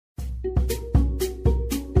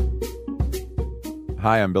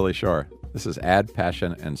Hi, I'm Billy Shore. This is Add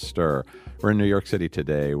Passion and Stir. We're in New York City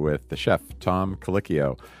today with the chef, Tom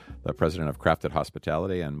Colicchio, the president of Crafted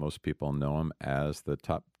Hospitality, and most people know him as the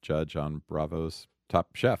top judge on Bravo's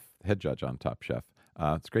Top Chef, head judge on Top Chef.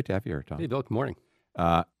 It's great to have you here, Tom. Hey, Bill. Good morning.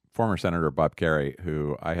 Former Senator Bob Kerrey,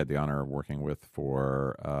 who I had the honor of working with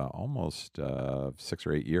for almost 6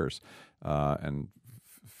 or 8 years, and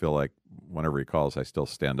feel like whenever he calls, I still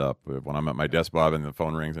stand up. When I'm at my desk, Bob, and the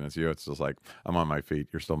phone rings and it's you, it's just like, I'm on my feet.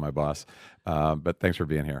 You're still my boss. But thanks for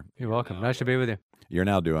being here. You're welcome. Nice to be with you. You're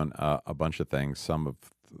now doing a bunch of things, some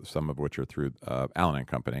of which are through Allen and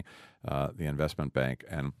Company, the investment bank.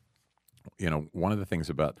 And, you know, one of the things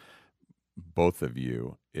about both of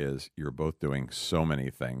you is you're both doing so many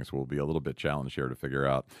things. We'll be a little bit challenged here to figure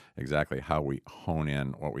out exactly how we hone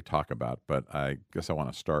in what we talk about. But I guess I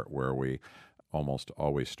want to start where we almost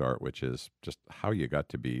always start, which is just how you got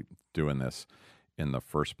to be doing this in the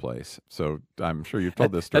first place. So I'm sure you've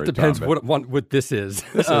told this story. That depends Tom, what this is.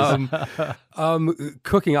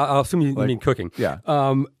 Cooking. I'll assume you mean cooking. Yeah.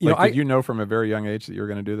 Did you know from a very young age that you were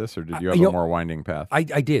going to do this, or did you have a more winding path? I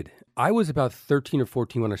did. I was about 13 or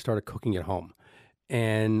 14 when I started cooking at home.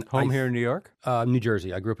 And here in New York? New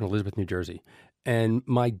Jersey. I grew up in Elizabeth, New Jersey. And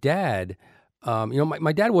my dad,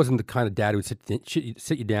 my dad wasn't the kind of dad who would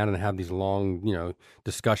sit you down and have these long,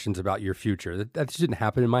 discussions about your future. That just didn't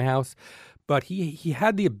happen in my house. But he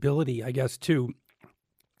had the ability, I guess, to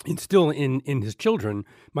instill in his children,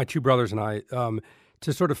 my two brothers and I,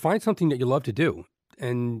 to sort of find something that you love to do.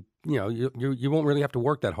 And you won't really have to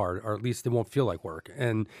work that hard, or at least it won't feel like work.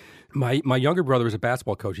 And my younger brother is a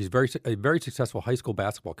basketball coach. He's a very successful high school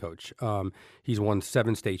basketball coach. He's won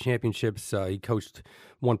 7 state championships. He coached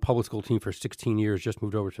one public school team for 16 years, just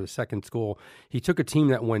moved over to the second school. He took a team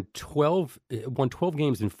that won 12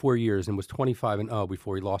 games in 4 years and was 25-0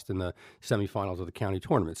 before he lost in the semifinals of the county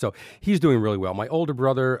tournament. So he's doing really well. My older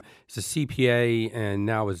brother is a CPA and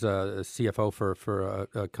now is a CFO for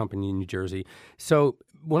a company in New Jersey. So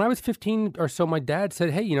when I was 15 or so, my dad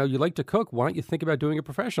said, hey, you like to cook. Why don't you think about doing it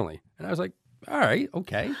professionally? And I was like, all right,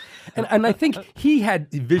 okay. And I think he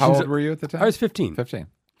had visions. How old were you at the time? I was 15. 15.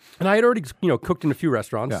 And I had already, cooked in a few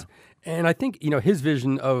restaurants. Yeah. And I think, his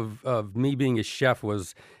vision of me being a chef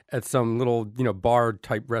was at some little,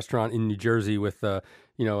 bar-type restaurant in New Jersey with, a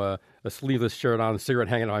sleeveless shirt on, a cigarette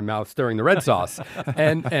hanging out of my mouth, stirring the red sauce.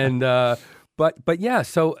 But yeah,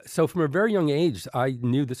 so from a very young age, I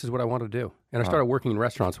knew this is what I wanted to do. And I started working in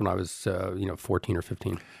restaurants when I was, 14 or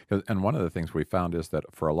 15. And one of the things we found is that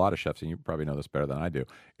for a lot of chefs, and you probably know this better than I do,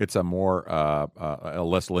 it's a more, a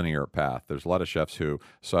less linear path. There's a lot of chefs who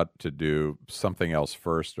sought to do something else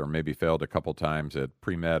first, or maybe failed a couple times at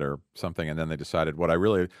pre-med or something, and then they decided what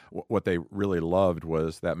they really loved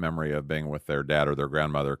was that memory of being with their dad or their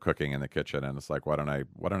grandmother cooking in the kitchen. And it's like, why don't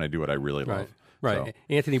I do what I really love? Right. So.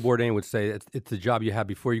 Anthony Bourdain would say it's the job you have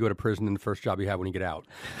before you go to prison and the first job you have when you get out.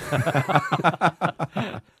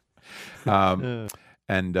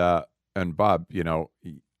 And Bob,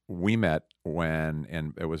 we met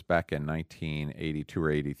and it was back in 1982 or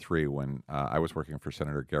 83 when I was working for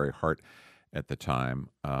Senator Gary Hart at the time,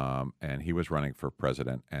 and he was running for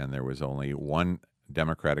president, and there was only one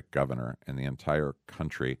Democratic governor in the entire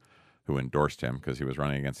country who endorsed him because he was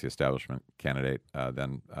running against the establishment candidate,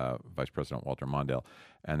 then Vice President Walter Mondale,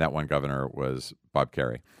 and that one governor was Bob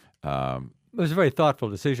Kerrey. It was a very thoughtful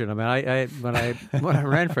decision. I mean, when I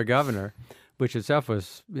ran for governor, which itself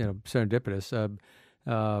was serendipitous.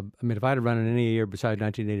 If I had run in any year besides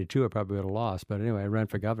 1982, I probably would have lost. But anyway, I ran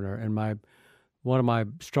for governor, and one of my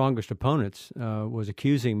strongest opponents was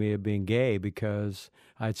accusing me of being gay because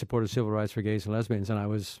I had supported civil rights for gays and lesbians, and I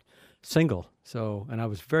was single. And I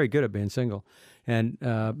was very good at being single. And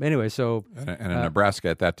anyway, so... And in Nebraska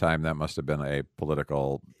at that time, that must have been a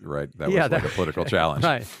political, right? That was like a political challenge.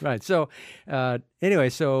 Right. So anyway,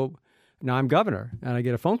 so now I'm governor, and I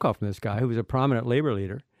get a phone call from this guy who was a prominent labor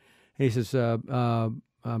leader. And he says, I'm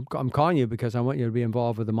calling you because I want you to be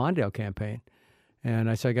involved with the Mondale campaign. And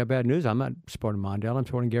I said, I got bad news. I'm not supporting Mondale. I'm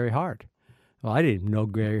supporting Gary Hart. Well, I didn't know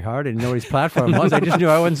Gary Hart. I didn't know what his platform was. I just knew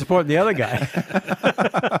I wasn't supporting the other guy.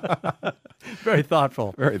 Very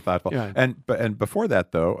thoughtful. Very thoughtful. Yeah. And before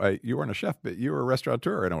that, though, you weren't a chef, but you were a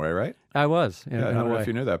restaurateur in a way, right? I was. I don't know if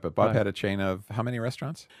you knew that, but Bob had a chain of how many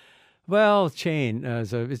restaurants? Well, chain.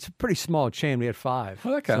 It's a pretty small chain. We had 5.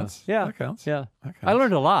 Well, that counts. So, yeah. That counts. Yeah. That counts. I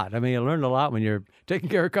learned a lot. I learned a lot when you're taking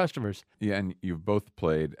care of customers. Yeah, and you've both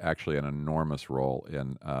played actually an enormous role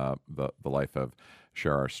in the life of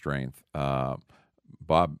Share Our Strength.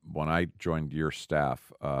 Bob, when I joined your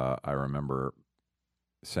staff, I remember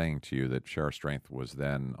saying to you that Share Our Strength was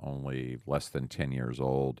then only less than 10 years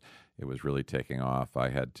old. It was really taking off. I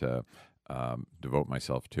had to devote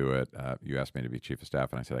myself to it. You asked me to be chief of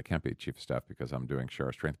staff, and I said I can't be chief of staff because I'm doing Share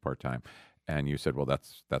Our Strength part-time. And you said, well,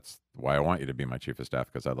 that's why I want you to be my chief of staff,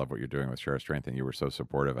 because I love what you're doing with Share Our Strength, and you were so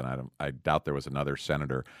supportive. And I doubt there was another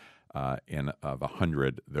senator of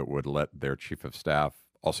 100 that would let their chief of staff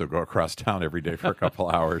also go across town every day for a couple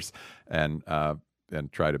hours and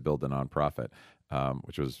try to build a nonprofit,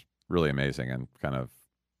 which was really amazing and kind of,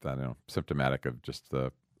 I don't know, symptomatic of just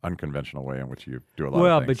the unconventional way in which you do a lot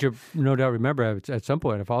of things. Well, but you no doubt remember at some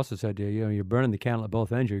point I've also said to you, you're burning the candle at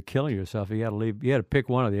both ends. You're killing yourself. You got to leave. You got to pick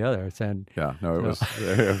one or the other. Yeah, no,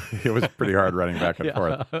 it was pretty hard running back and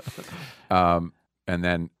forth. And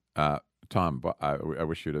then Tom, I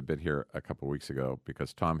wish you'd have been here a couple of weeks ago,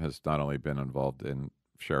 because Tom has not only been involved in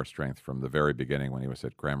Share Our Strength from the very beginning when he was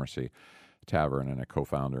at Gramercy Tavern and a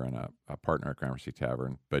co-founder and a partner at Gramercy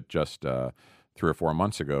Tavern, but just 3 or 4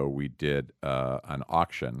 months ago, we did an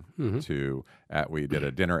auction we did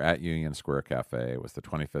a dinner at Union Square Cafe. It was the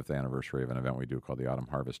 25th anniversary of an event we do called the Autumn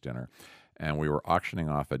Harvest Dinner. And we were auctioning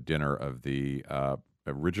off a dinner of the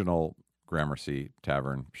original Gramercy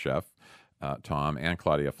Tavern chef, Tom, and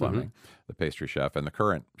Claudia Fleming, the pastry chef, and the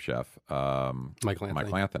current chef,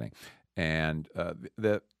 Michael Anthony. And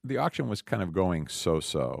the auction was kind of going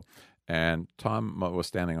so-so. And Tom was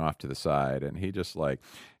standing off to the side, and he just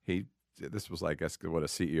this was like what a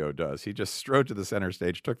CEO does. He just strode to the center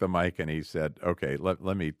stage, took the mic, and he said, okay, let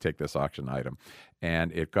me take this auction item.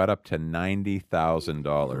 And it got up to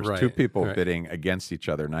 $90,000. Right, 2 people right. bidding against each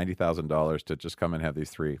other, $90,000 to just come and have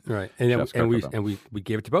these 3 Right, chefs cook with them. and we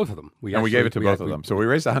gave it to both of them. We gave it to both of them. So we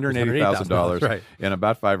raised $180,000 right. in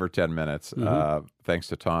about 5 or 10 minutes, thanks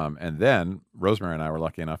to Tom. And then Rosemary and I were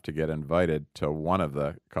lucky enough to get invited to one of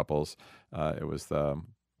the couples. It was the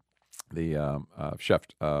chef,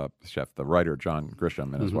 the writer John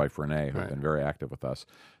Grisham, and his wife Renee, who have been very active with us.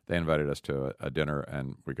 They invited us to a dinner,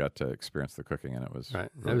 and we got to experience the cooking, and it was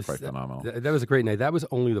really quite phenomenal. That was a great night. That was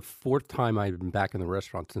only the 4th time I'd been back in the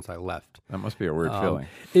restaurant since I left. That must be a weird feeling.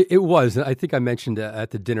 It was. I think I mentioned at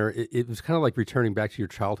the dinner, it was kind of like returning back to your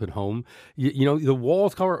childhood home. You know, the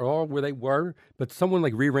walls are all where they were, but someone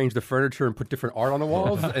like rearranged the furniture and put different art on the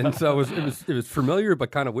walls, and so it was familiar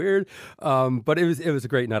but kind of weird. But it was a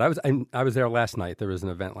great night. I was there last night. There was an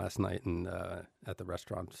event last night and at the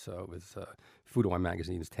restaurant, so it was Food and Wine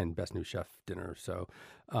Magazine's 10 Best New Chef dinner. So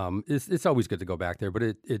it's always good to go back there, but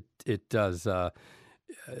it does.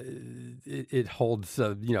 It holds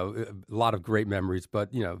a lot of great memories. But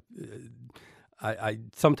I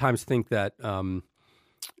sometimes think that I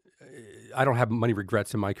don't have many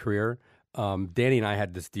regrets in my career. Danny and I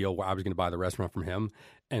had this deal where I was going to buy the restaurant from him.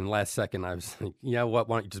 And last second, I was like, you know what,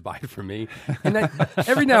 why don't you just buy it from me? And then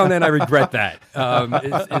every now and then I regret that.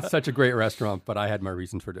 It's such a great restaurant, but I had my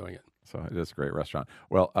reasons for doing it. So it is a great restaurant.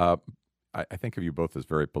 Well, I think of you both as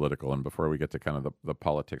very political. And before we get to kind of the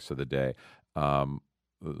politics of the day,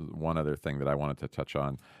 one other thing that I wanted to touch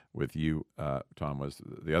on with you, Tom, was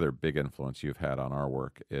the other big influence you've had on our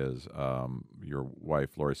work is your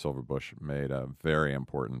wife, Laurie Silverbush, made a very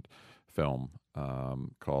important film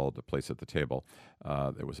called A Place at the Table.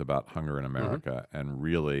 It was about hunger in America and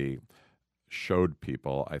really showed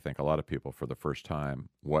people, I think a lot of people for the first time,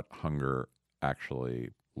 what hunger actually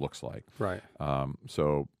looks like. Right.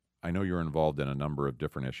 So I know you're involved in a number of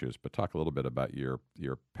different issues, but talk a little bit about your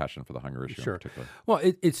passion for the hunger issue in particular. Well,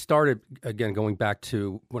 it started, again, going back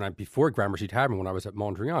to before Gramercy Tavern, when I was at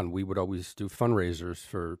Mondrian, we would always do fundraisers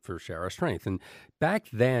for Share Our Strength. And back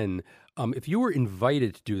then, if you were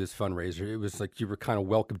invited to do this fundraiser, it was like you were kind of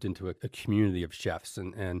welcomed into a community of chefs.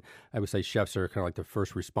 And I would say chefs are kind of like the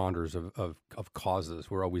first responders of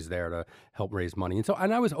causes. We're always there to help raise money.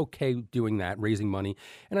 And I was okay doing that, raising money.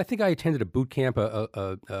 And I think I attended a boot camp,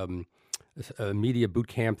 a media boot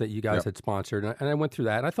camp that you guys had sponsored. And I went through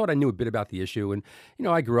that. And I thought I knew a bit about the issue. And,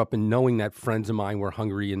 I grew up in knowing that friends of mine were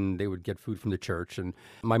hungry and they would get food from the church. And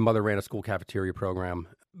my mother ran a school cafeteria program.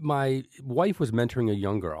 My wife was mentoring a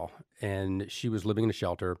young girl, and she was living in a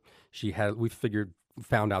shelter.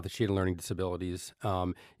 Found out that she had learning disabilities.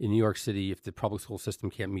 In New York City, if the public school system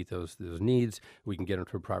can't meet those needs, we can get her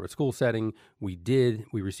into a private school setting. We did.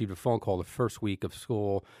 We received a phone call the first week of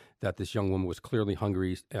school that this young woman was clearly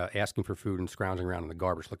hungry, asking for food and scrounging around in the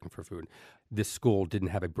garbage looking for food. This school didn't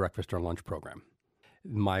have a breakfast or lunch program.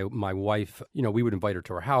 My wife, we would invite her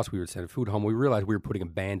to our house. We would send food home. We realized we were putting a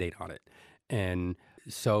Band-Aid on it. And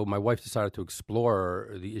so my wife decided to explore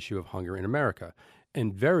the issue of hunger in America.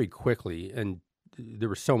 And very quickly, and there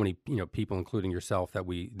were so many, people, including yourself, that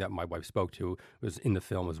my wife spoke to, was in the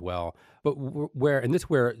film as well. But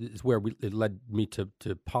it led me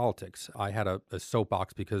to politics. I had a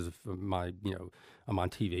soapbox because of my, I'm on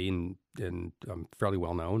TV and I'm fairly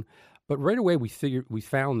well known. But right away we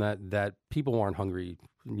found that people aren't hungry.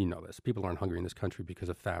 You know this. People aren't hungry in this country because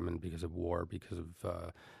of famine, because of war, because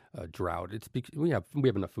of drought. It's because we have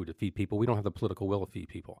enough food to feed people. We don't have the political will to feed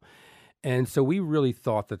people. And so we really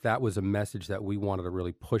thought that was a message that we wanted to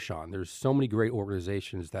really push on. There's so many great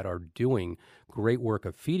organizations that are doing great work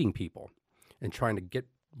of feeding people and trying to get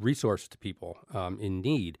resources to people in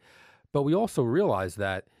need. But we also realized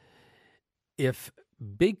that if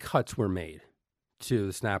big cuts were made to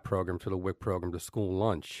the SNAP program, to the WIC program, to school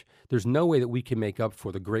lunch, there's no way that we can make up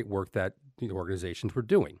for the great work that the organizations were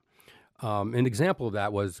doing. An example of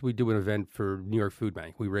that was we do an event for New York Food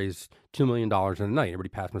Bank. We raised $2 million in a night. Everybody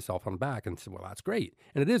patted myself on the back and said, well, that's great.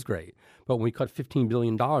 And it is great. But when we cut $15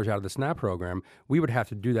 billion out of the SNAP program, we would have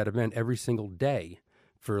to do that event every single day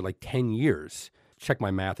for like 10 years. Check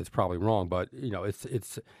my math, it's probably wrong, but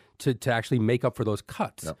it's to actually make up for those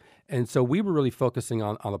cuts. Yep. And so we were really focusing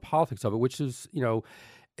on the politics of it, which is,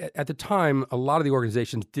 at the time, a lot of the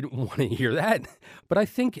organizations didn't want to hear that. But I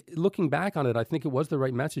think looking back on it, I think it was the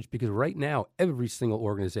right message because right now, every single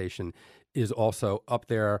organization is also up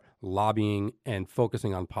there lobbying and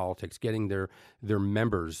focusing on politics, getting their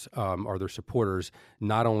members or their supporters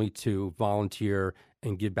not only to volunteer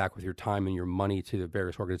and give back with your time and your money to the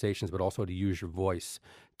various organizations, but also to use your voice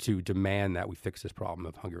to demand that we fix this problem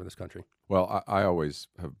of hunger in this country. Well, I always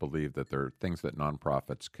have believed that there are things that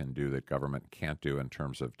nonprofits can do that government can't do in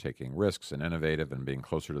terms of taking risks and innovative and being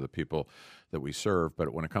closer to the people that we serve.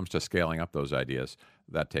 But when it comes to scaling up those ideas,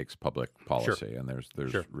 that takes public policy, and there's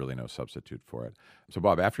really no substitute for it. So,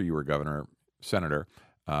 Bob, after you were governor, senator,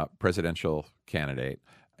 presidential candidate,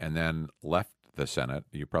 and then left the Senate,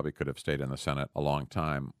 you probably could have stayed in the Senate a long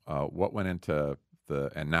time. What went into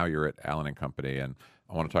and now you're at Allen and Company, and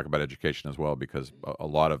I want to talk about education as well, because a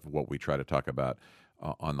lot of what we try to talk about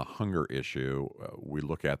on the hunger issue, we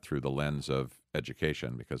look at through the lens of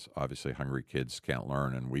education, because obviously hungry kids can't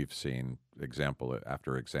learn, and we've seen example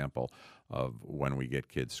after example of when we get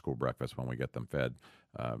kids school breakfast, when we get them fed,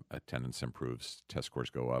 attendance improves, test scores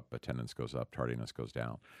go up, attendance goes up, tardiness goes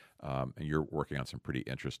down. And you're working on some pretty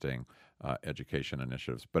interesting education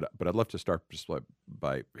initiatives. But I'd love to start just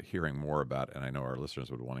by hearing more about, and I know our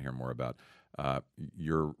listeners would want to hear more about,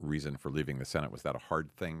 your reason for leaving the Senate. Was that a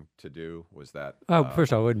hard thing to do? Was that...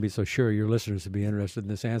 First, I wouldn't be so sure your listeners would be interested in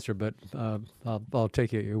this answer, but I'll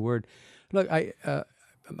take you at your word. Look,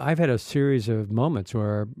 I've had a series of moments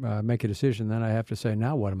where I make a decision, then I have to say,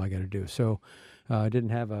 now what am I going to do? So I didn't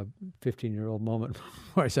have a 15-year-old moment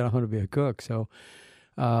where I said, I'm going to be a cook. So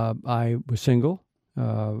I was single.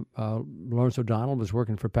 Lawrence O'Donnell was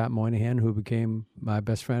working for Pat Moynihan, who became my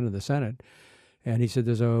best friend in the Senate. And he said,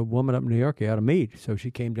 there's a woman up in New York you ought to meet. So she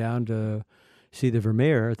came down to see the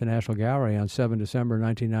Vermeer at the National Gallery on 7 December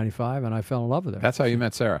 1995, and I fell in love with her. That's how you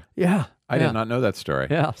met Sarah? Yeah. I did not know that story.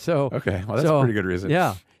 Yeah. So okay, well, that's a pretty good reason.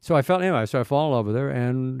 Yeah. So I fall in love with her,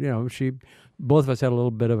 and both of us had a little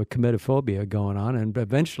bit of a committophobia going on, and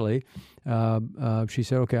eventually she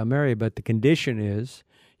said, okay, I'll marry you, but the condition is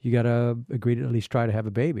you got to agree to at least try to have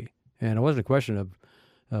a baby. And it wasn't a question of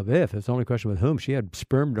if, it's only a question with whom. She had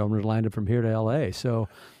sperm donors lined up from here to L.A. So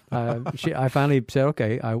I finally said,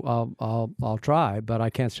 okay, I'll try, but I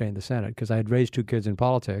can't stay in the Senate because I had raised 2 kids in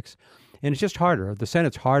politics, and it's just harder. The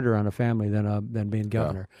Senate's harder on a family than being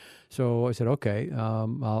governor. Yeah. So I said, okay,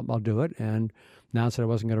 I'll do it, and announced that I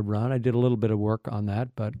wasn't going to run. I did a little bit of work on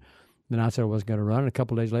that, but announced that I wasn't going to run. And a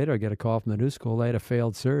couple of days later, I get a call from the New School. They had a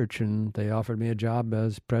failed search, and they offered me a job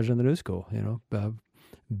as president of the New School.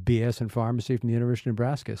 BS in pharmacy from the University of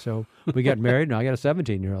Nebraska. So we got married, and I got a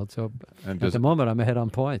 17-year-old. So at the moment, I'm ahead on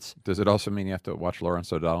points. Does it also mean you have to watch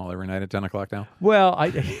Lawrence O'Donnell every night at 10 o'clock now? Well,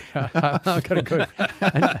 I'm gonna go.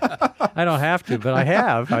 I don't have to, but I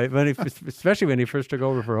have. Especially when he first took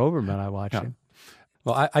over for Oberman, I watched him.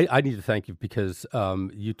 Well, I need to thank you because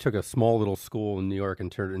you took a small little school in New York and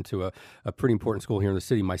turned it into a pretty important school here in the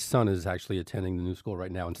city. My son is actually attending the New School right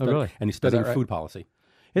now, and he's studying food policy.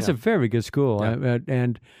 It's a very good school,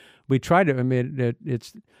 and we try to. I mean,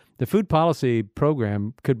 it's the food policy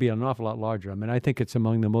program could be an awful lot larger. I mean, I think it's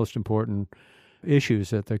among the most important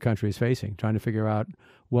issues that the country is facing. Trying to figure out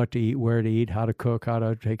what to eat, where to eat, how to cook, how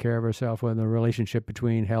to take care of ourselves. When the relationship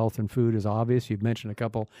between health and food is obvious. You've mentioned a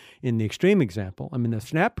couple in the extreme example. I mean, the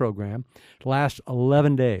SNAP program lasts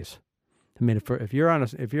 11 days. I mean, if you're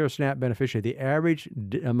a SNAP beneficiary, the average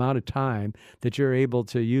amount of time that you're able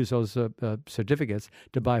to use those certificates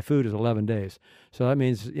to buy food is 11 days. So that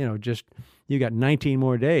means just you got 19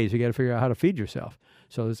 more days. You got to figure out how to feed yourself.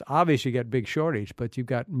 So it's obvious you got big shortage, but you've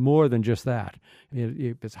got more than just that.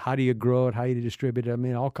 It's how do you grow it, how you distribute it. I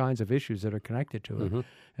mean, all kinds of issues that are connected to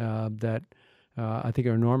it that I think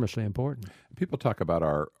are enormously important. People talk about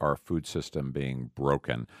our food system being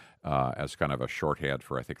broken as kind of a shorthand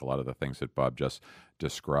for, I think, a lot of the things that Bob just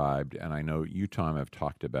described. And I know you, Tom, have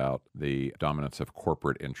talked about the dominance of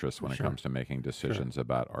corporate interests when it comes to making decisions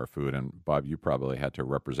about our food. And Bob, you probably had to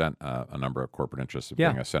represent a number of corporate interests of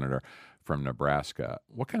being a senator from Nebraska.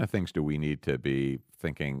 What kind of things do we need to be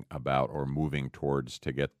thinking about or moving towards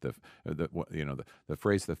to get the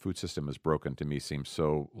phrase "the food system is broken" to me seems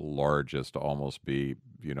so large as to almost be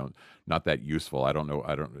not that useful. I don't know.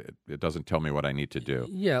 It doesn't tell me what I need to do.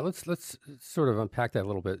 Yeah, let's sort of unpack that a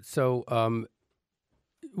little bit. So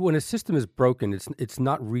when a system is broken, it's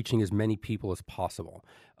not reaching as many people as possible.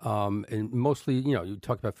 And mostly, you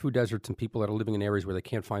talk about food deserts and people that are living in areas where they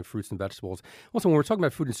can't find fruits and vegetables. Also, when we're talking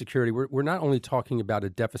about food insecurity, we're not only talking about a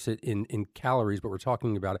deficit in calories, but we're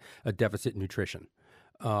talking about a deficit in nutrition.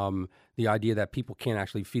 The idea that people can't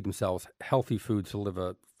actually feed themselves healthy food to live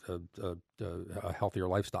a healthier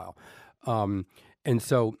lifestyle. And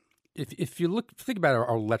so if you think about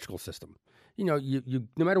our electrical system, you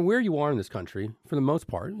no matter where you are in this country, for the most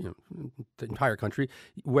part, the entire country,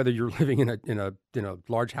 whether you're living in a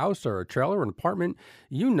large house or a trailer or an apartment,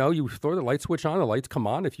 you throw the light switch on, the lights come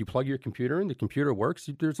on. If you plug your computer in, the computer works.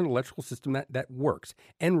 There's an electrical system that works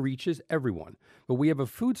and reaches everyone. But we have a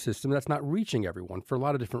food system that's not reaching everyone for a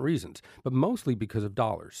lot of different reasons, but mostly because of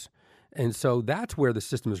dollars. And so that's where the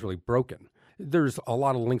system is really broken. There's a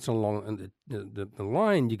lot of links along the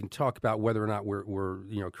line. You can talk about whether or not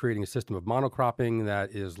we're creating a system of monocropping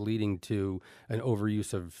that is leading to an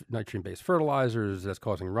overuse of nitrogen-based fertilizers that's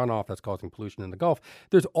causing runoff, that's causing pollution in the Gulf.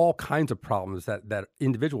 There's all kinds of problems that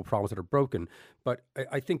individual problems that are broken. But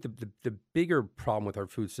I think the bigger problem with our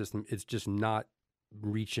food system is just not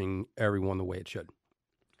reaching everyone the way it should.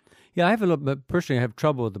 Yeah, personally, I have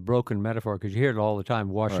trouble with the broken metaphor because you hear it all the time.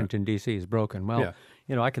 Washington, D.C. is broken. Well,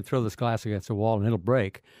 I can throw this glass against a wall and it'll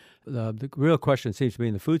break. The real question seems to be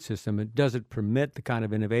in the food system. Does it permit the kind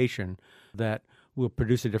of innovation that will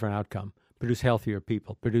produce a different outcome, produce healthier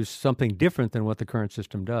people, produce something different than what the current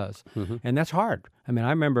system does? Mm-hmm. And that's hard. I mean,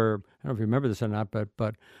 I don't know if you remember this or not,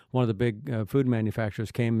 but one of the big food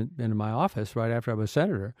manufacturers came into my office right after I was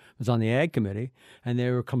senator. I was on the Ag Committee, and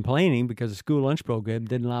they were complaining because the school lunch program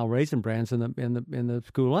didn't allow Raisin Brans in the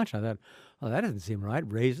school lunch. I thought, oh, that doesn't seem right.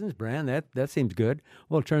 Raisins, bran, that seems good.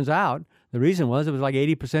 Well, it turns out the reason was it was like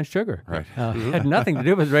 80% sugar. Right. It had nothing to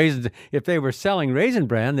do with raisins. If they were selling Raisin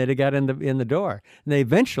Bran, they'd have got in the door. And they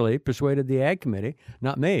eventually persuaded the Ag Committee,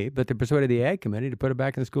 not me, but they persuaded the Ag Committee to put it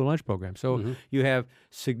back in the school lunch program. So you have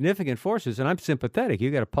significant forces, and I'm sympathetic.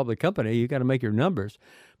 You got a public company, you got to make your numbers,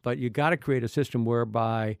 but you got to create a system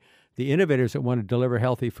whereby the innovators that want to deliver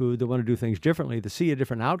healthy food, that want to do things differently, to see a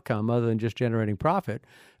different outcome other than just generating profit,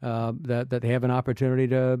 that they have an opportunity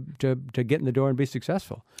to get in the door and be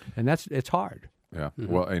successful. And it's hard. Yeah.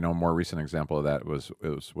 Mm-hmm. Well, a more recent example of that was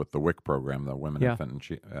with the WIC program, the Women,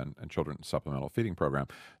 Infant, and Children Supplemental Feeding Program,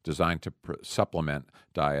 designed to supplement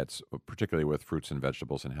diets, particularly with fruits and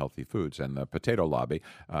vegetables and healthy foods. And the potato lobby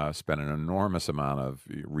spent an enormous amount of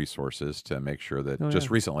resources to make sure that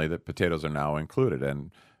recently that potatoes are now included.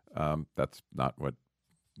 And that's not what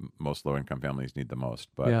most low-income families need the most,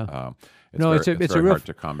 but it's very hard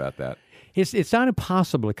to combat that. It's not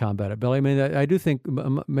impossible to combat it, Billy. I mean, I do think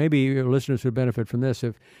maybe your listeners would benefit from this.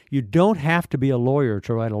 If you don't have to be a lawyer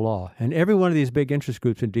to write a law, and every one of these big interest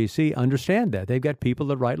groups in D.C. understand that. They've got people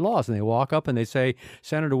that write laws, and they walk up and they say,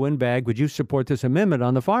 Senator Windbag, would you support this amendment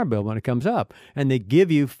on the Farm Bill when it comes up? And they give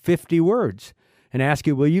you 50 words. And ask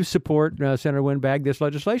you, will you support Senator Windbag this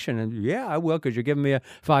legislation? And yeah, I will, because you're giving me a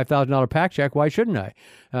 $5,000 PAC check. Why shouldn't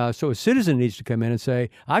I? So a citizen needs to come in and say,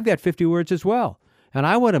 I've got 50 words as well, and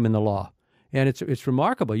I want them in the law. And it's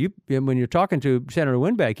remarkable. When you're talking to Senator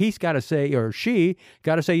Windbag, he's got to say, or she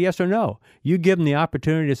got to say yes or no. You give them the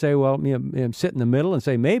opportunity to say, well, sit in the middle and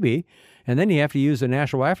say maybe. And then you have to use the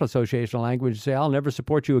National Rifle Association language and say, I'll never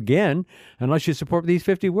support you again unless you support these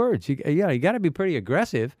 50 words. You got to be pretty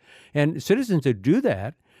aggressive. And citizens that do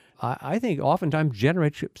that, I think oftentimes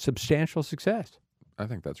generate substantial success. I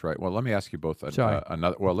think that's right. Well, let me ask you both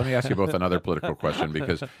another political question,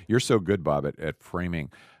 because you're so good, Bob, at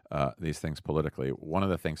framing these things politically. One of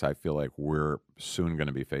the things I feel like we're soon going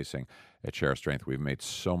to be facing at Share Strength, we've made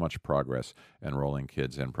so much progress enrolling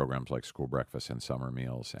kids in programs like school breakfast and summer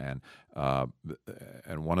meals. And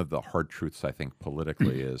one of the hard truths, I think,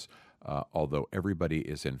 politically is, although everybody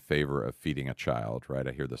is in favor of feeding a child, right?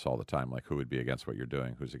 I hear this all the time, like who would be against what you're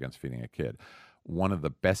doing, who's against feeding a kid? One of the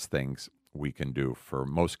best things we can do for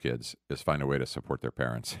most kids is find a way to support their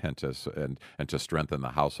parents and to strengthen the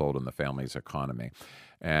household and the family's economy.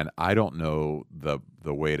 And I don't know the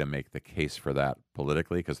way to make the case for that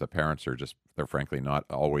politically, because the parents are they're frankly not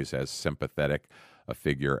always as sympathetic a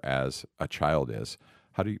figure as a child is.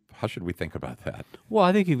 How should we think about that? Well,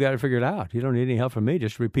 I think you've got to figure it out. You don't need any help from me.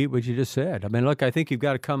 Just repeat what you just said. I mean, look, I think you've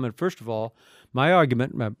got to come in. First of all, my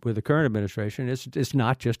argument with the current administration is it's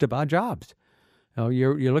not just about jobs.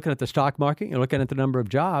 You're looking at the stock market. You're looking at the number of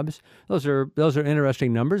jobs. Those are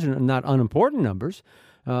interesting numbers and not unimportant numbers.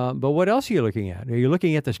 But what else are you looking at? Are you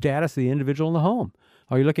looking at the status of the individual in the home?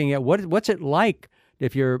 Are you looking at what's it like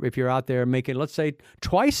if you're out there making, let's say,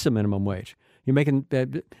 twice the minimum wage? You're making,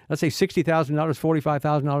 let's say, $60,000,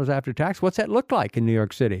 $45,000 after tax. What's that look like in New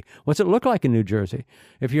York City? What's it look like in New Jersey?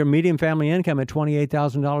 If your median family income at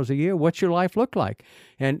 $28,000 a year, what's your life look like?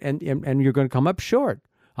 And you're going to come up short.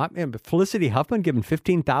 Felicity Huffman giving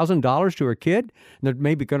 $15,000 to her kid, and they're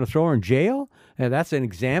maybe going to throw her in jail. That's an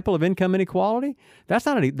example of income inequality. That's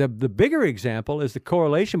not the bigger example is the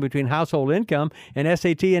correlation between household income and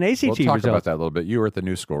SAT and ACT results. We'll talk about that a little bit. You were at the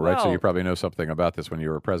New School, right? Well, So you probably know something about this when you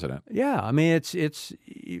were president. Yeah, I mean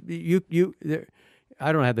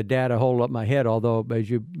I don't have the data hold up my head, although, as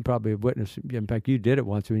you probably have witnessed, in fact, you did it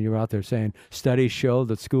once when you were out there saying studies show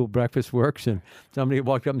that school breakfast works, and somebody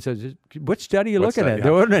walked up and says, "What study are you looking at?"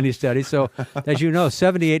 There weren't any studies. So, as you know,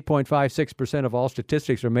 78.56% of all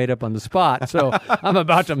statistics are made up on the spot. So, I'm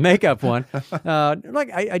about to make up one. I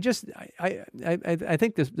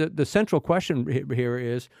think the central question here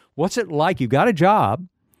is, what's it like? You got a job.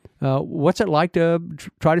 What's it like to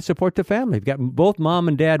try to support the family? You've got both mom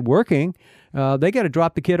and dad working. They got to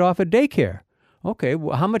drop the kid off at daycare. Okay,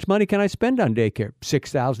 well, how much money can I spend on daycare?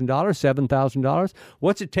 $6,000, $7,000?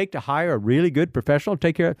 What's it take to hire a really good professional to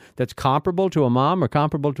take care that's comparable to a mom or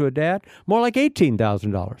comparable to a dad? More like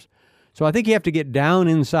 $18,000. So I think you have to get down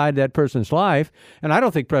inside that person's life, and I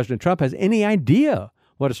don't think President Trump has any idea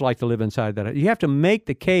what it's like to live inside that. You have to make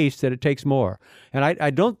the case that it takes more, and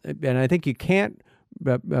I think you can't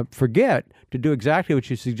forget to do exactly what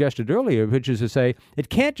you suggested earlier, which is to say it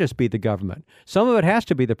can't just be the government. Some of it has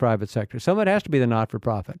to be the private sector. Some of it has to be the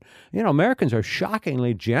not-for-profit. Americans are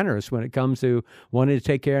shockingly generous when it comes to wanting to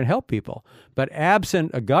take care and help people. But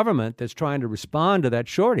absent a government that's trying to respond to that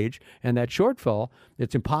shortage and that shortfall,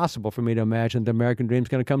 it's impossible for me to imagine the American dream is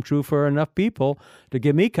going to come true for enough people to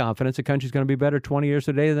give me confidence the country's going to be better 20 years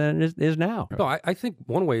today than it is now. No, I think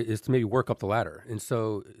one way is to maybe work up the ladder. And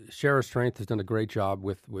so Share Our Strength has done a great job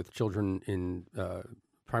with children in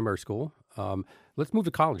primary school. Let's move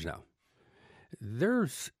to college now.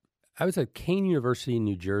 I was at Kane University in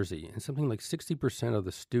New Jersey, and something like 60% of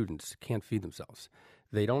the students can't feed themselves.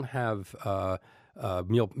 They don't have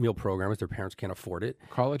meal programs. Their parents can't afford it.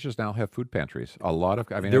 Colleges now have food pantries.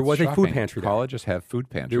 There was a food pantry there. Colleges have food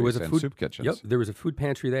pantries and soup kitchens. Yep, there was a food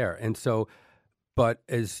pantry there. And so, but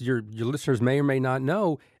as your listeners may or may not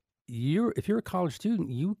know, if you're a college student,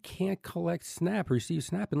 you can't collect SNAP or receive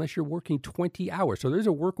SNAP unless you're working 20 hours. So there's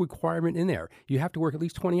a work requirement in there. You have to work at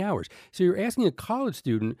least 20 hours. So you're asking a college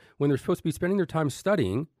student, when they're supposed to be spending their time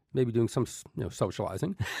studying, maybe doing some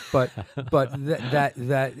socializing, but and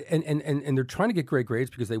they're trying to get great grades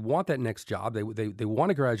because they want that next job. They want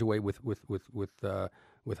to graduate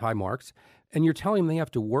with high marks, and you're telling them they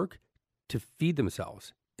have to work to feed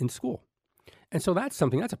themselves in school. And so that's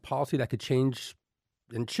a policy that could change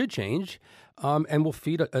and should change, and will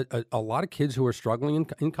feed a lot of kids who are struggling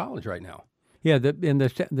in college right now. Yeah,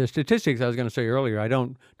 the statistics I was going to say earlier,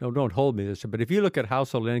 don't hold me to this, but if you look at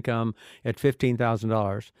household income at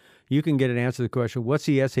 $15,000, you can get an answer to the question: what's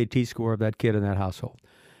the SAT score of that kid in that household?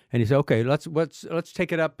 And you say, okay, let's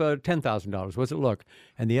take it up $10,000. What's it look?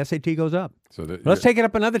 And the SAT goes up. Let's take it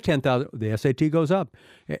up another $10,000. The SAT goes up.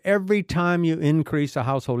 Every time you increase the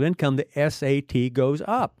household income, the SAT goes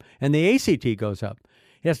up, and the ACT goes up.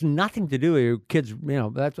 It has nothing to do with your kids.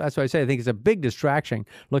 That's why I say I think it's a big distraction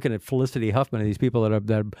looking at Felicity Huffman and these people that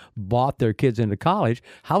have bought their kids into college.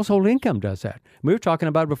 Household income does that. We were talking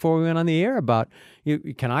about before we went on the air about,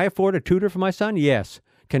 can I afford a tutor for my son? Yes.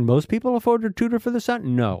 Can most people afford a tutor for the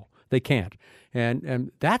son? No, they can't.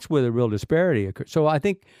 And that's where the real disparity occurs. So I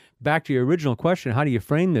think back to your original question, how do you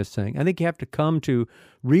frame this thing? I think you have to come to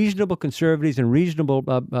reasonable conservatives and reasonable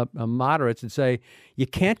moderates and say, you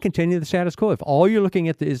can't continue the status quo. If all you're looking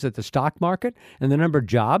at is at the stock market and the number of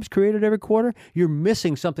jobs created every quarter, you're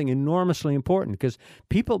missing something enormously important because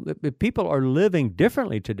people are living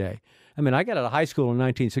differently today. I mean, I got out of high school in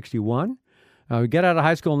 1961. We got out of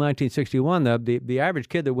high school in 1961. The average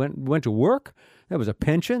kid that went to work, there was a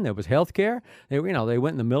pension, there was health care. They went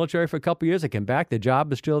in the military for a couple of years. They came back. The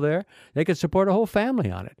job was still there. They could support a whole family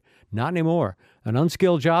on it. Not anymore. An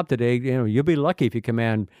unskilled job today, you'll be lucky if you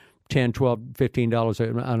command $10, $12,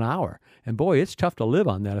 $15 an hour. And boy, it's tough to live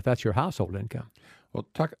on that if that's your household income. Well,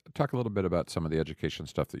 talk a little bit about some of the education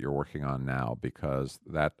stuff that you're working on now, because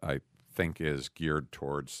that, I think, is geared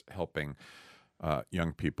towards helping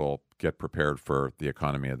young people get prepared for the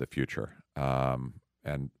economy of the future.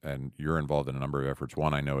 And you're involved in a number of efforts.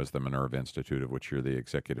 One I know is the Minerva Institute, of which you're the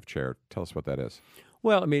executive chair. Tell us what that is.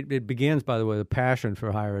 Well, I mean, it begins, by the way, with a passion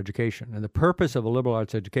for higher education. And the purpose of a liberal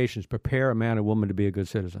arts education is prepare a man or woman to be a good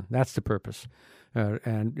citizen. That's the purpose.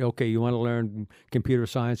 Okay, you want to learn computer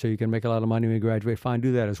science so you can make a lot of money when you graduate, fine,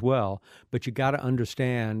 do that as well. But you got to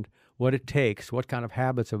understand what it takes, what kind of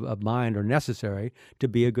habits of mind are necessary to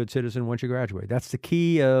be a good citizen once you graduate. That's the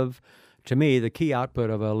key to me, the key output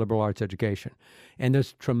of a liberal arts education. And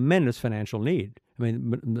there's tremendous financial need. I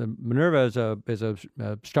mean, Minerva is a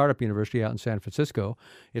startup university out in San Francisco.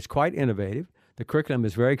 It's quite innovative. The curriculum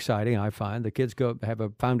is very exciting, I find. The kids have a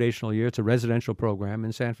foundational year. It's a residential program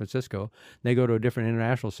in San Francisco. They go to a different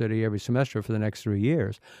international city every semester for the next 3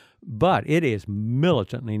 years. But it is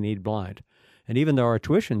militantly need blind. And even though our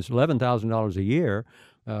tuition's $11,000 a year,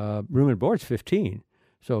 room and board's $15,000.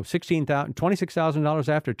 So $26,000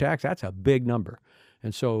 after tax, that's a big number.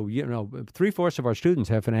 And so, 3/4 of our students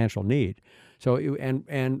have financial need. So, and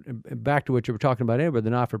back to what you were talking about earlier, the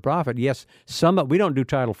not-for-profit, yes, we don't do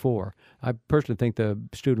Title IV. I personally think the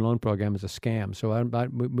student loan program is a scam, so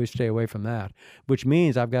we stay away from that, which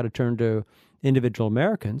means I've got to turn to individual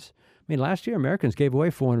Americans. I mean, last year, Americans gave away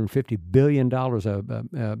 $450 billion,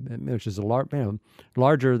 which is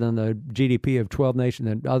larger than the GDP of 12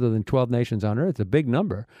 nations, other than 12 nations on Earth. It's a big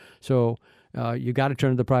number. So you got to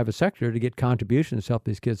turn to the private sector to get contributions to help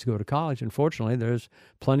these kids go to college. And fortunately, there's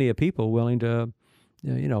plenty of people willing to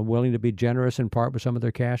be generous and part with some of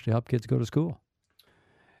their cash to help kids go to school.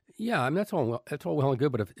 Yeah, I mean, that's all well and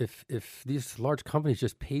good. But if these large companies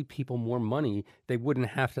just paid people more money, they wouldn't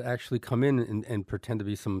have to actually come in and pretend to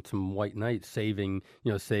be some white knight saving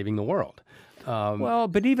the world. Well,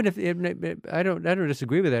 but even if I don't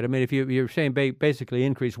disagree with that. I mean, if you're saying basically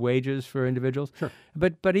increase wages for individuals, sure.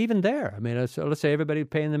 But even there, I mean, so let's say everybody's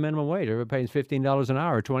paying the minimum wage, everybody pays $15 an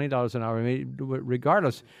hour, $20 an hour. I mean,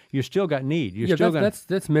 regardless, you still got need.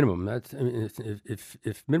 That's minimum.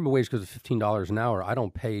 If minimum wage goes to $15 an hour, I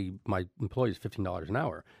don't pay my employees $15 an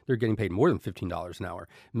hour. They're getting paid more than $15 an hour.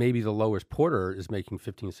 Maybe the lowest porter is making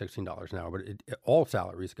 $15, $16 an hour, but all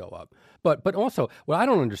salaries go up. But also, what I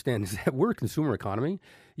don't understand is that we're a consumer economy.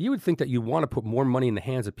 You would think that you want to put more money in the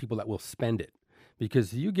hands of people that will spend it,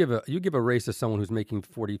 because you give a raise to someone who's making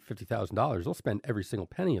 $40,000, $50,000, they'll spend every single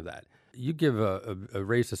penny of that. You give a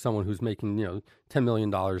raise to someone who's making $10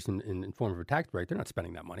 million in form of a tax break, they're not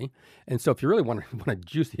spending that money. And so if you really want to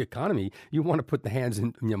juice the economy, you want to put the hands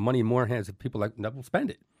in money in more hands of people that will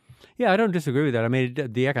spend it. Yeah, I don't disagree with that. I mean,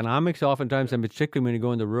 the economics oftentimes, and particularly when you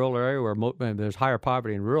go in the rural area where there's higher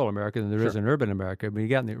poverty in rural America than there is in urban America. When you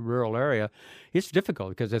get in the rural area, it's difficult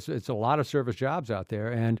because it's a lot of service jobs out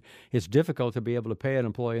there, and it's difficult to be able to pay an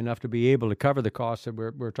employee enough to be able to cover the costs that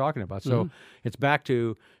we're talking about. So it's back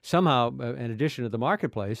to somehow, in addition to the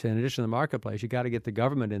marketplace, you got to get the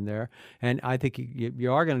government in there, and I think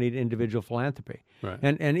you are going to need individual philanthropy. Right.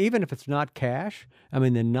 And even if it's not cash, I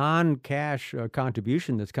mean, the non-cash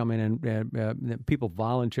contribution that's coming and people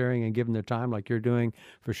volunteering and giving their time, like you're doing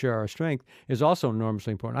for Share Our Strength, is also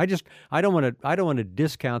enormously important. I don't want to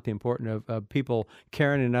discount the importance of people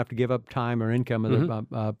caring enough to give up time or income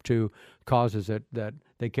to causes that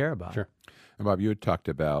they care about. Sure. And Bob, you had talked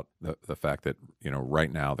about the fact that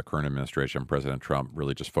right now the current administration, President Trump,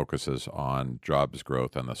 really just focuses on jobs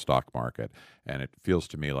growth and the stock market, and it feels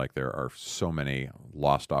to me like there are so many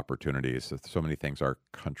lost opportunities, so many things our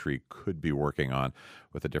country could be working on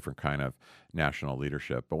with a different kind of national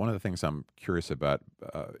leadership. But one of the things I'm curious about,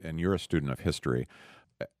 and you're a student of history,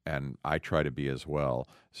 and I try to be as well.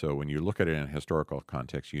 So when you look at it in a historical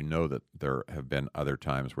context, you know that there have been other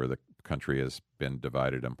times where the country has been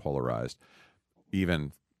divided and polarized.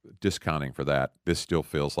 Even discounting for that, this still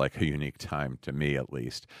feels like a unique time to me, at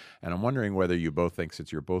least. And I'm wondering whether you both think,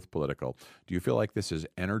 since you're both political, do you feel like this is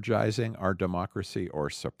energizing our democracy or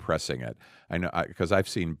suppressing it? I know, because I've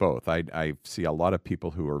seen both. I see a lot of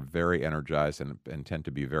people who are very energized and tend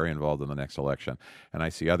to be very involved in the next election. And I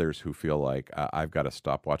see others who feel like I've got to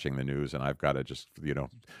stop watching the news and I've got to just,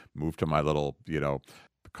 move to my little,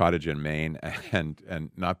 cottage in Maine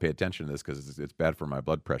and not pay attention to this because it's bad for my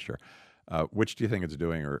blood pressure. Which do you think it's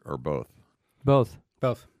doing, or both? Both.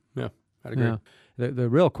 Yeah, I'd agree. Yeah. The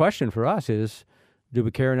real question for us is, do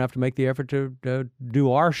we care enough to make the effort to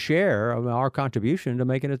do our share of our contribution to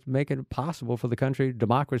make it possible for the country,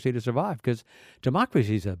 democracy, to survive? Because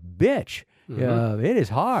democracy is a bitch. It is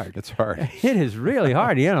hard. It's hard. It is really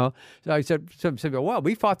hard, So I said, well,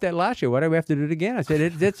 we fought that last year. Why do we have to do it again? I said,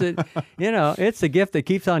 it's the gift that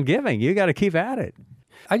keeps on giving. You got to keep at it.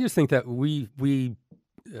 I just think that we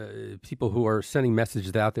people who are sending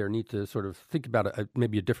messages out there need to sort of think about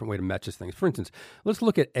maybe a different way to match these things. For instance, let's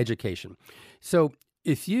look at education. So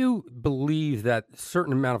if you believe that a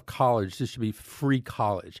certain amount of college, this should be free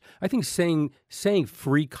college, I think saying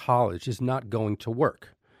free college is not going to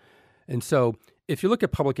work. And so if you look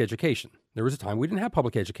at public education, there was a time we didn't have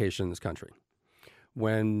public education in this country.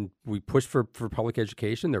 When we pushed for public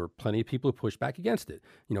education, there were plenty of people who pushed back against it.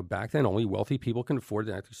 Back then, only wealthy people can afford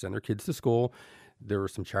to actually send their kids to school. There were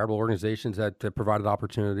some charitable organizations that provided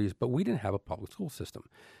opportunities, but we didn't have a public school system.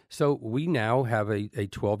 So we now have a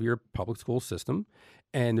 12-year public school system,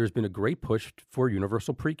 and there's been a great push for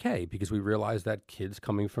universal pre-K because we realized that kids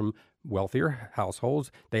coming from wealthier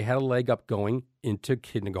households, they had a leg up going into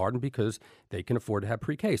kindergarten because they can afford to have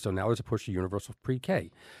pre-K. So now there's a push to universal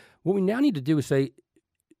pre-K. What we now need to do is say,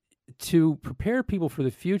 to prepare people for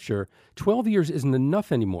the future, 12 years isn't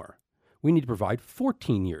enough anymore. We need to provide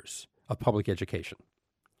 14 years of public education.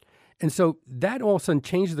 And so that all of a sudden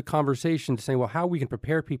changes the conversation to saying, well, how we can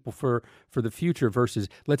prepare people for the future versus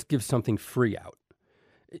let's give something free out.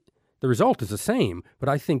 The result is the same, but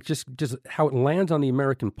I think just how it lands on the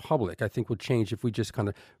American public, I think will change if we just kind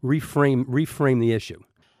of reframe the issue.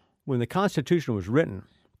 When the Constitution was written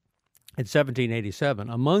in 1787,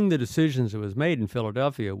 among the decisions that was made in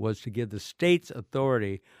Philadelphia was to give the states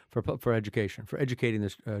authority for education, for educating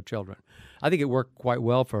the children. I think it worked quite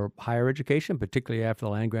well for higher education, particularly after the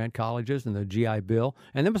land-grant colleges and the GI Bill.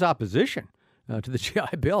 And there was opposition to the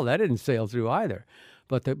GI Bill. That didn't sail through either.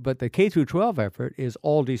 But the K through 12 effort is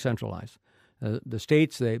all decentralized. The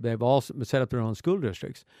states, they've all set up their own school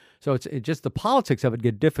districts. So it's just the politics of it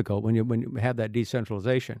get difficult when you have that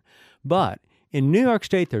decentralization. But in New York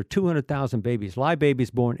State, there are 200,000 babies, live babies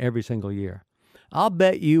born every single year. I'll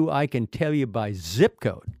bet you I can tell you by zip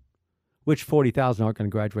code which 40,000 aren't going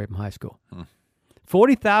to graduate from high school.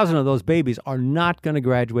 40,000 of those babies are not going to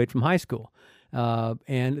graduate from high school.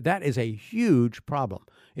 And that is a huge problem.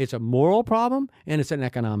 It's a moral problem and it's an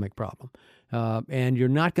economic problem. And you're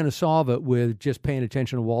not going to solve it with just paying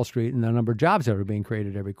attention to Wall Street and the number of jobs that are being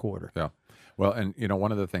created every quarter. Yeah. Well, and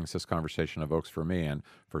one of the things this conversation evokes for me, and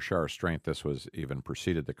for Shara Strength, this was even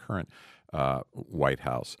preceded the current White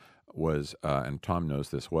House, was, and Tom knows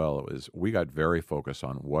this well, it was we got very focused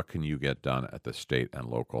on what can you get done at the state and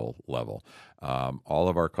local level. All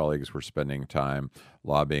of our colleagues were spending time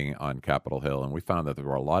lobbying on Capitol Hill, and we found that there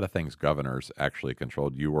were a lot of things governors actually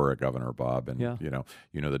controlled. You were a governor, Bob, and you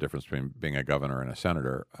know the difference between being a governor and a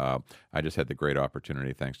senator. I just had the great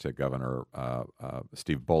opportunity, thanks to Governor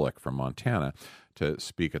Steve Bullock from Montana, to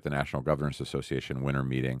speak at the National Governors Association winter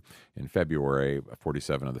meeting in February.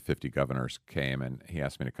 47 of the 50 governors came, and he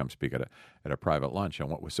asked me to come speak at a private lunch. And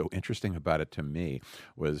what was so interesting about it to me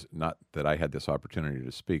was not that I had this opportunity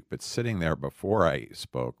to speak, but sitting there before I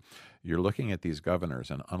spoke, you're looking at these governors,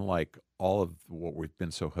 and unlike all of what we've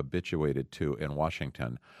been so habituated to in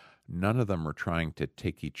Washington, none of them are trying to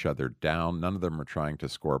take each other down. None of them are trying to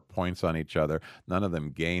score points on each other. None of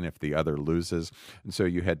them gain if the other loses. And so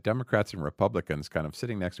you had Democrats and Republicans kind of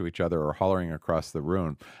sitting next to each other or hollering across the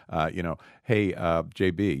room, hey,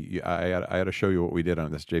 JB, I had to show you what we did on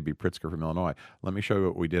this, JB Pritzker from Illinois. Let me show you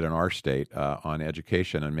what we did in our state on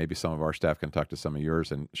education, and maybe some of our staff can talk to some of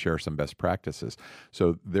yours and share some best practices.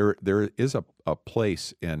 So there is a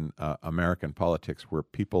place in American politics where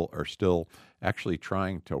people are still actually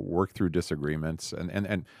trying to work through disagreements.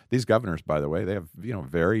 And these governors, by the way, they have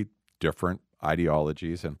very different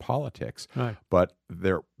ideologies and politics. Right. But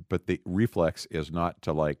the reflex is not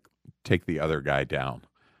to take the other guy down.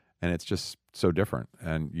 And it's just so different.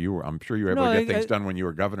 And I'm sure you were able to get things done when you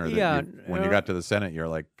were governor. When you got to the Senate, you're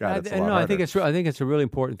like, God, it's a lot harder. I think it's a really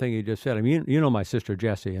important thing you just said. I mean, you know my sister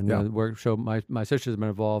Jessie, and so my sister's been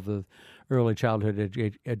involved with early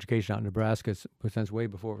childhood education out in Nebraska since way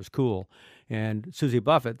before it was cool. And Susie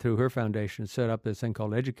Buffett, through her foundation, set up this thing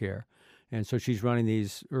called EduCare. And so she's running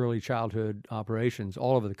these early childhood operations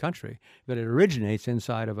all over the country. But it originates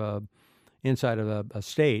inside of a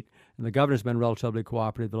state. And the governor's been relatively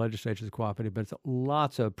cooperative, the legislature's cooperative, but it's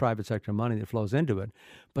lots of private sector money that flows into it.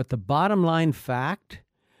 But the bottom line fact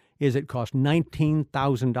is it costs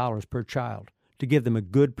 $19,000 per child to give them a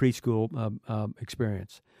good preschool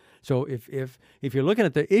experience. So if you're looking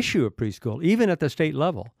at the issue of preschool, even at the state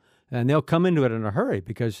level, And they'll come into it in a hurry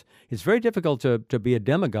because it's very difficult to be a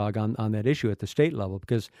demagogue on that issue at the state level,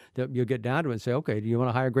 because you'll get down to it and say, okay, do you want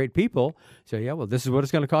to hire great people? Say, yeah, well, this is what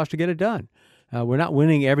it's going to cost to get it done. We're not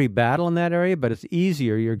winning every battle in that area, but it's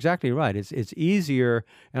easier. You're exactly right. It's easier.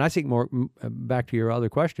 And I think more back to your other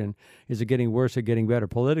question, is it getting worse or getting better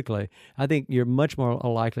politically? I think you're much more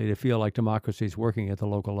likely to feel like democracy is working at the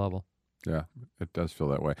local level. Yeah, it does feel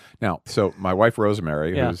that way. Now, so my wife,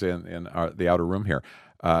 Rosemary, Yeah. who's in the outer room here,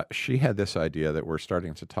 she had this idea that we're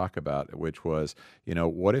starting to talk about, which was,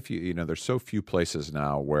 what if there's so few places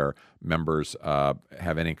now where members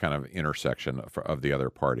have any kind of intersection of the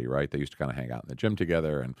other party, right? They used to kind of hang out in the gym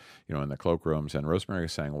together and, in the cloakrooms. And Rosemary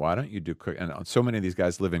was saying, why don't you do and so many of these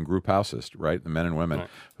guys live in group houses, right? The men and women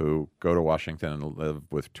who go to Washington and live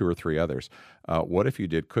with 2 or 3 others. What if you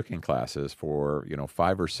did cooking classes for,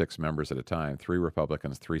 5 or 6 members at a time, 3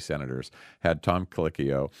 Republicans, 3 senators, had Tom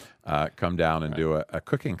Colicchio come down and do a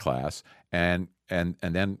cooking class, and then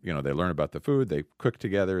they learn about the food, they cook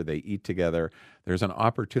together, they eat together. There's an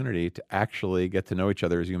opportunity to actually get to know each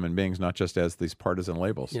other as human beings, not just as these partisan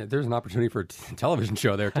labels. Yeah, there's an opportunity for a television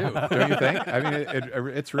show there too. Don't you think? I mean,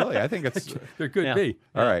 it's really. I think it's. There could be.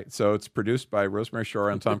 All right, so it's produced by Rosemary Shore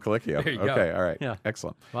and Tom Colicchio. There you Okay, go. all right, Yeah.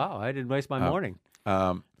 excellent. Wow, I didn't waste my morning.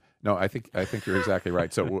 No, I think you're exactly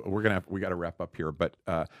right. So we got to wrap up here. But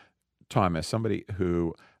Tom, as somebody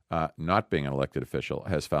who, not being an elected official,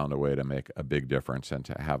 has found a way to make a big difference and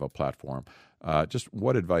to have a platform, just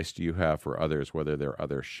what advice do you have for others, whether they're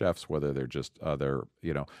other chefs, whether they're just other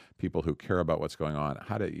people who care about what's going on?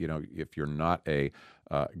 How do if you're not a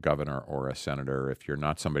governor or a senator, if you're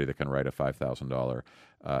not somebody that can write a $5,000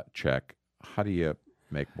 check, how do you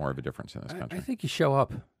make more of a difference in this country? I think you show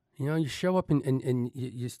up. You show up and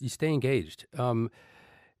you stay engaged.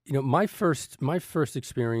 My first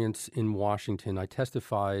experience in Washington, I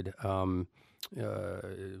testified one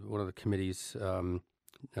of the committees,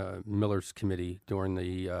 Miller's committee, during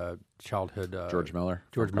the childhood. George Miller.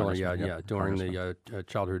 George Miller, yeah, Congressman. during the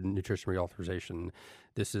childhood nutrition reauthorization.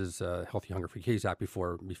 This is Healthy Hunger Free Kids Act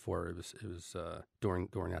before it was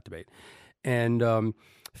during that debate. And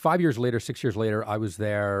 5 years later, 6 years later, I was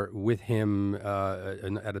there with him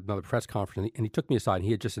at another press conference, and he took me aside. And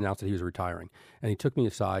he had just announced that he was retiring, and he took me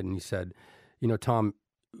aside and he said, Tom,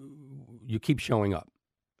 you keep showing up.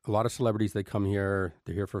 A lot of celebrities, they come here,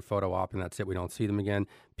 they're here for a photo op, and that's it. We don't see them again.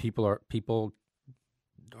 People are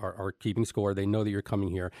keeping score. They know that you're coming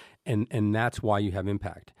here, and that's why you have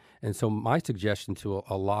impact. And so my suggestion to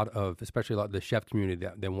especially a lot of the chef community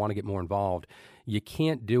that want to get more involved, you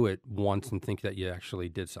can't do it once and think that you actually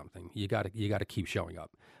did something. You got to keep showing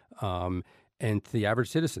up. And to the average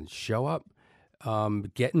citizen, show up,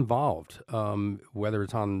 get involved. Whether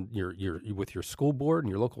it's on with your school board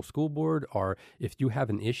and your local school board, or if you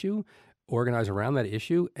have an issue, organize around that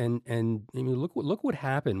issue. And I mean, look what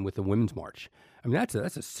happened with the Women's March. I mean, that's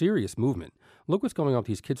a serious movement. Look what's going on with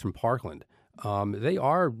these kids from Parkland. They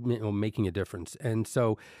are making a difference. And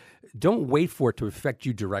so don't wait for it to affect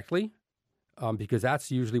you directly, because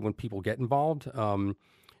that's usually when people get involved.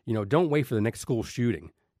 Don't wait for the next school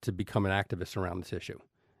shooting to become an activist around this issue.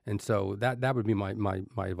 And so that would be my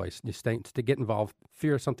advice. To get involved,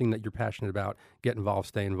 fear something that you're passionate about, get involved,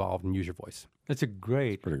 stay involved, and use your voice. That's a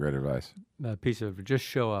great Pretty great advice. piece of just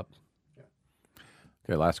show up.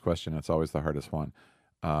 Okay, last question. It's always the hardest one,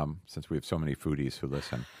 since we have so many foodies who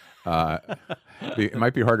listen. It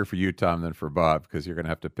might be harder for you, Tom, than for Bob, because you're going to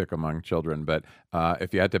have to pick among children. But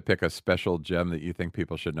if you had to pick a special gem that you think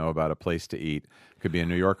people should know about, a place to eat, could be in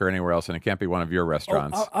New York or anywhere else, and it can't be one of your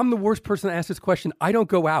restaurants. Oh, I'm the worst person to ask this question. I don't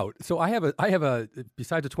go out, so I have a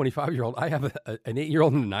besides a 25-year-old, I have an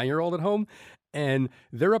 8-year-old and a 9-year-old at home, and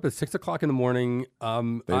they're up at 6 o'clock in the morning. They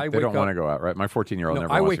don't want to go out, right? My 14-year-old never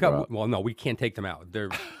wants to go out. Well, no, we can't take them out. They're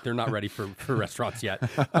not ready for restaurants yet.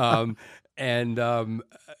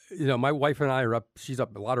 My wife and I are up. She's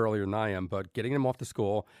up a lot earlier than I am, but getting them off to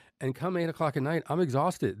school, and come 8 o'clock at night, I'm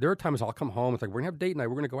exhausted. There are times I'll come home. It's like, we're going to have date night.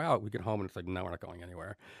 We're going to go out. We get home, and it's like, no, we're not going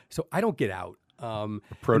anywhere. So I don't get out. The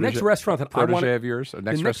next restaurant that I want of yours? The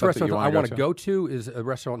next restaurant that I want to go to is a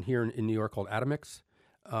restaurant here in New York called Atomix.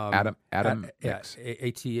 Adam Mix.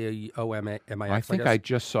 ATOMIX. I think I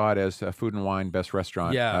just saw it as a Food and Wine Best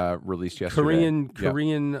Restaurant released yesterday.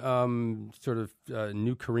 Korean sort of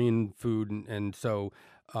new Korean food, and so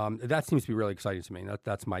that seems to be really exciting to me.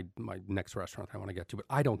 That's my next restaurant I want to get to, but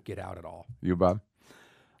I don't get out at all. You, Bob?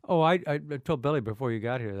 Oh, I told Billy before you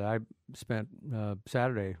got here that I spent last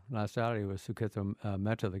Saturday with Suketha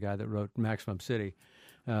Mehta, the guy that wrote Maximum City,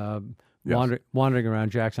 wandering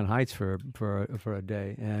around Jackson Heights for a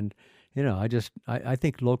day. And I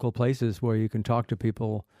think local places where you can talk to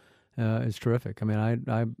people is terrific. I mean,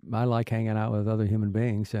 I like hanging out with other human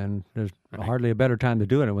beings, and there's hardly a better time to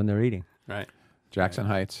do it when they're eating. Right. Jackson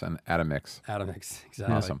Heights and Adamix. Adamix,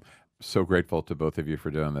 exactly. Awesome. So grateful to both of you for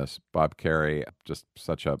doing this. Bob Kerrey, just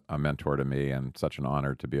such a mentor to me, and such an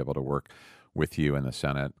honor to be able to work with you in the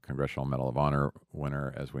Senate. Congressional Medal of Honor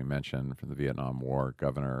winner, as we mentioned, from the Vietnam War,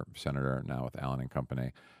 governor, senator, now with Allen and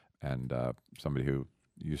Company, and somebody who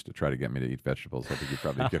used to try to get me to eat vegetables. I think you've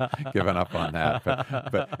probably given up on that.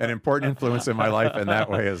 But an important influence in my life in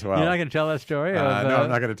that way as well. You're not going to tell that story? No, I'm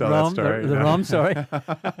not going to tell that story. The Rome story?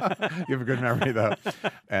 You have a good memory, though.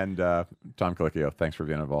 And Tom Colicchio, thanks for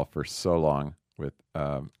being involved for so long with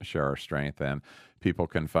Share Our Strength. And people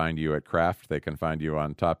can find you at Kraft. They can find you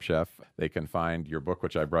on Top Chef. They can find your book,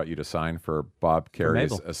 which I brought you to sign for Bob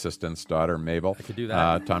Kerrey's assistant's daughter, Mabel. I could do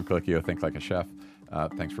that. Tom Colicchio, Think Like a Chef.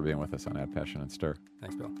 Thanks for being with us on Add Passion and Stir.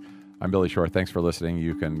 Thanks, Bill. I'm Billy Shore. Thanks for listening.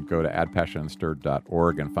 You can go to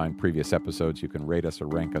addpassionandstir.org and find previous episodes. You can rate us or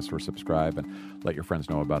rank us or subscribe and let your friends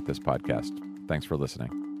know about this podcast. Thanks for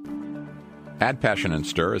listening. Add Passion and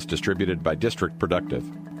Stir is distributed by District Productive.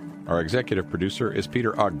 Our executive producer is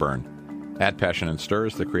Peter Ogburn. Add Passion and Stir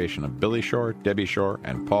is the creation of Billy Shore, Debbie Shore,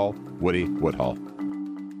 and Paul Woody Woodhull.